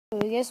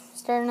I guess I'm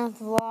starting off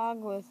the vlog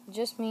with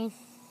just me,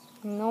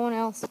 no one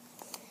else.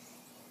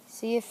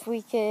 See if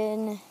we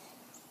can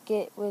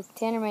get with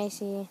Tanner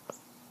Macy.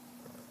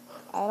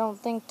 I don't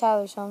think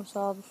Tyler's home, so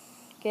I'll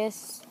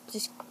guess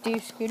just do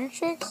scooter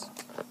tricks.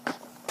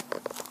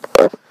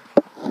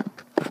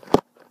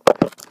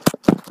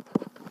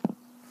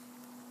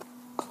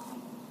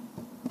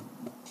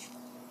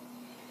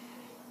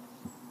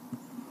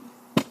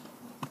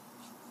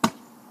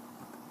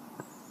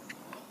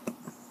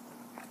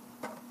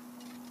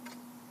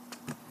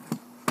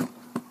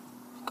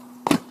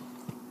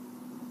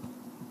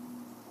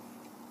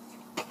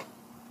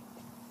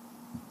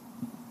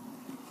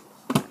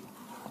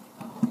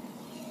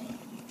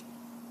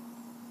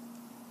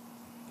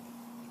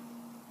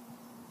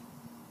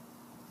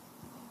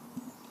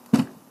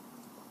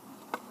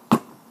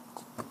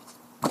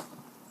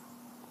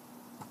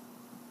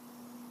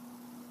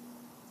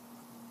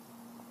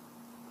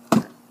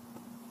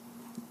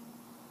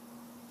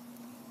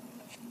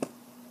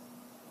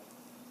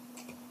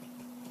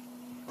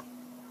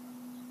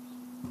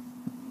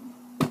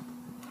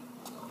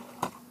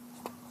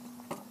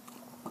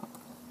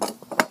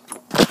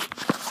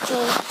 So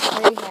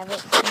there you have it,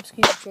 some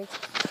scooter tricks.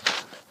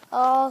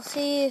 I'll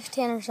see if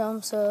Tanner's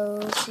home, so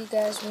we'll see you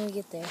guys when we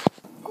get there.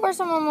 Of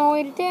course, I'm on my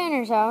way to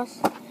Tanner's house,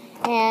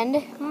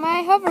 and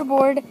my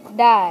hoverboard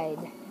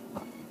died.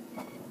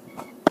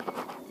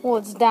 Well,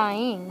 it's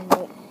dying,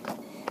 but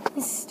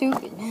it's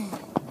stupid.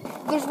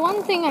 There's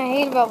one thing I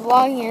hate about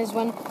vlogging is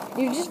when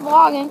you're just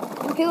vlogging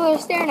and people are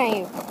staring at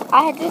you.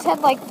 I had just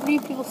had like 3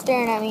 people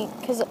staring at me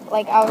because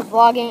like I was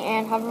vlogging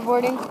and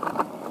hoverboarding.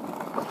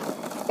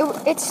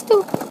 It's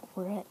stupid.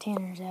 We're at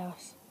Tanner's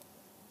house.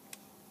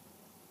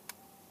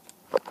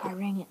 I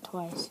rang it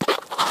twice.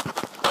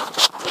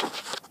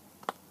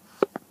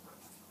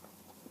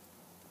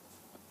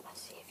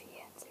 Let's see if he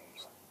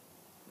answers.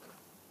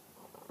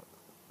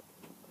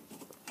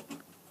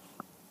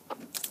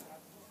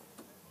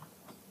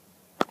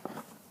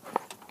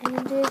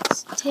 And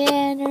it's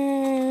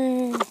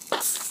Tanner.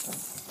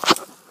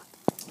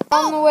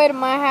 On the way to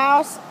my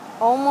house,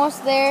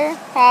 almost there,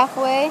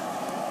 halfway.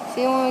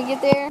 See when we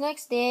get there.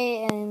 Next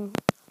day, and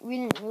we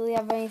didn't really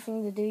have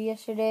anything to do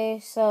yesterday,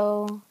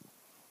 so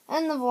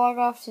end the vlog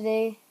off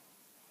today.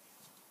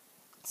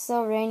 It's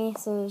so rainy,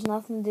 so there's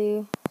nothing to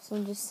do, so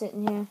I'm just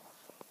sitting here.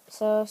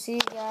 So see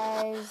you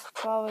guys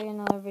probably in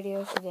another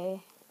video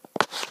today.